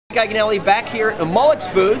Mike Iacconelli back here at the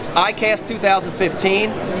Molix booth, ICAST 2015.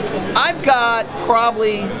 I've got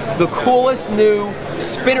probably the coolest new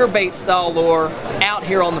spinnerbait style lure out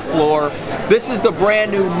here on the floor. This is the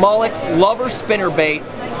brand new Molix Lover Spinnerbait,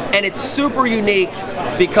 and it's super unique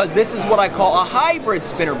because this is what I call a hybrid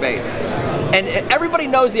spinnerbait. And everybody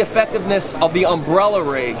knows the effectiveness of the umbrella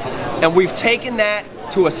rig, and we've taken that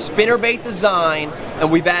to a spinnerbait design,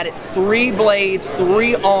 and we've added 3 blades,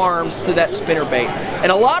 3 arms to that spinnerbait.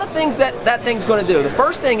 And a lot of things that thing's going to do. The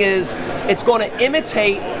first thing is it's going to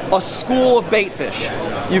imitate a school of baitfish.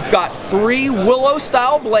 You've got 3 willow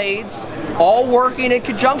style blades all working in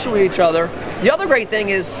conjunction with each other. The other great thing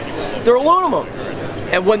is they're aluminum,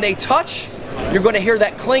 and when they touch, you're going to hear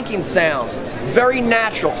that clinking sound. Very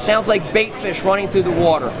natural, sounds like baitfish running through the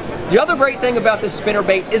water. The other great thing about this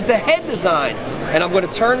spinnerbait is the head design. And I'm going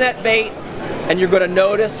to turn that bait, and you're going to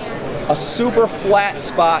notice a super flat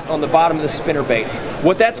spot on the bottom of the spinnerbait.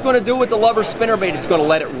 What that's going to do with the Lover spinnerbait, it's going to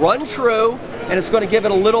let it run true, and it's going to give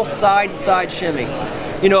it a little side-to-side shimmy.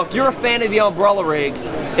 You know, if you're a fan of the umbrella rig,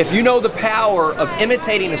 if you know the power of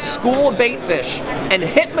imitating a school of baitfish and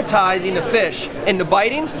hypnotizing the fish into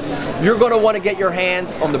biting, you're going to want to get your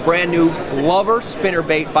hands on the brand new Lover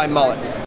spinnerbait by Molix.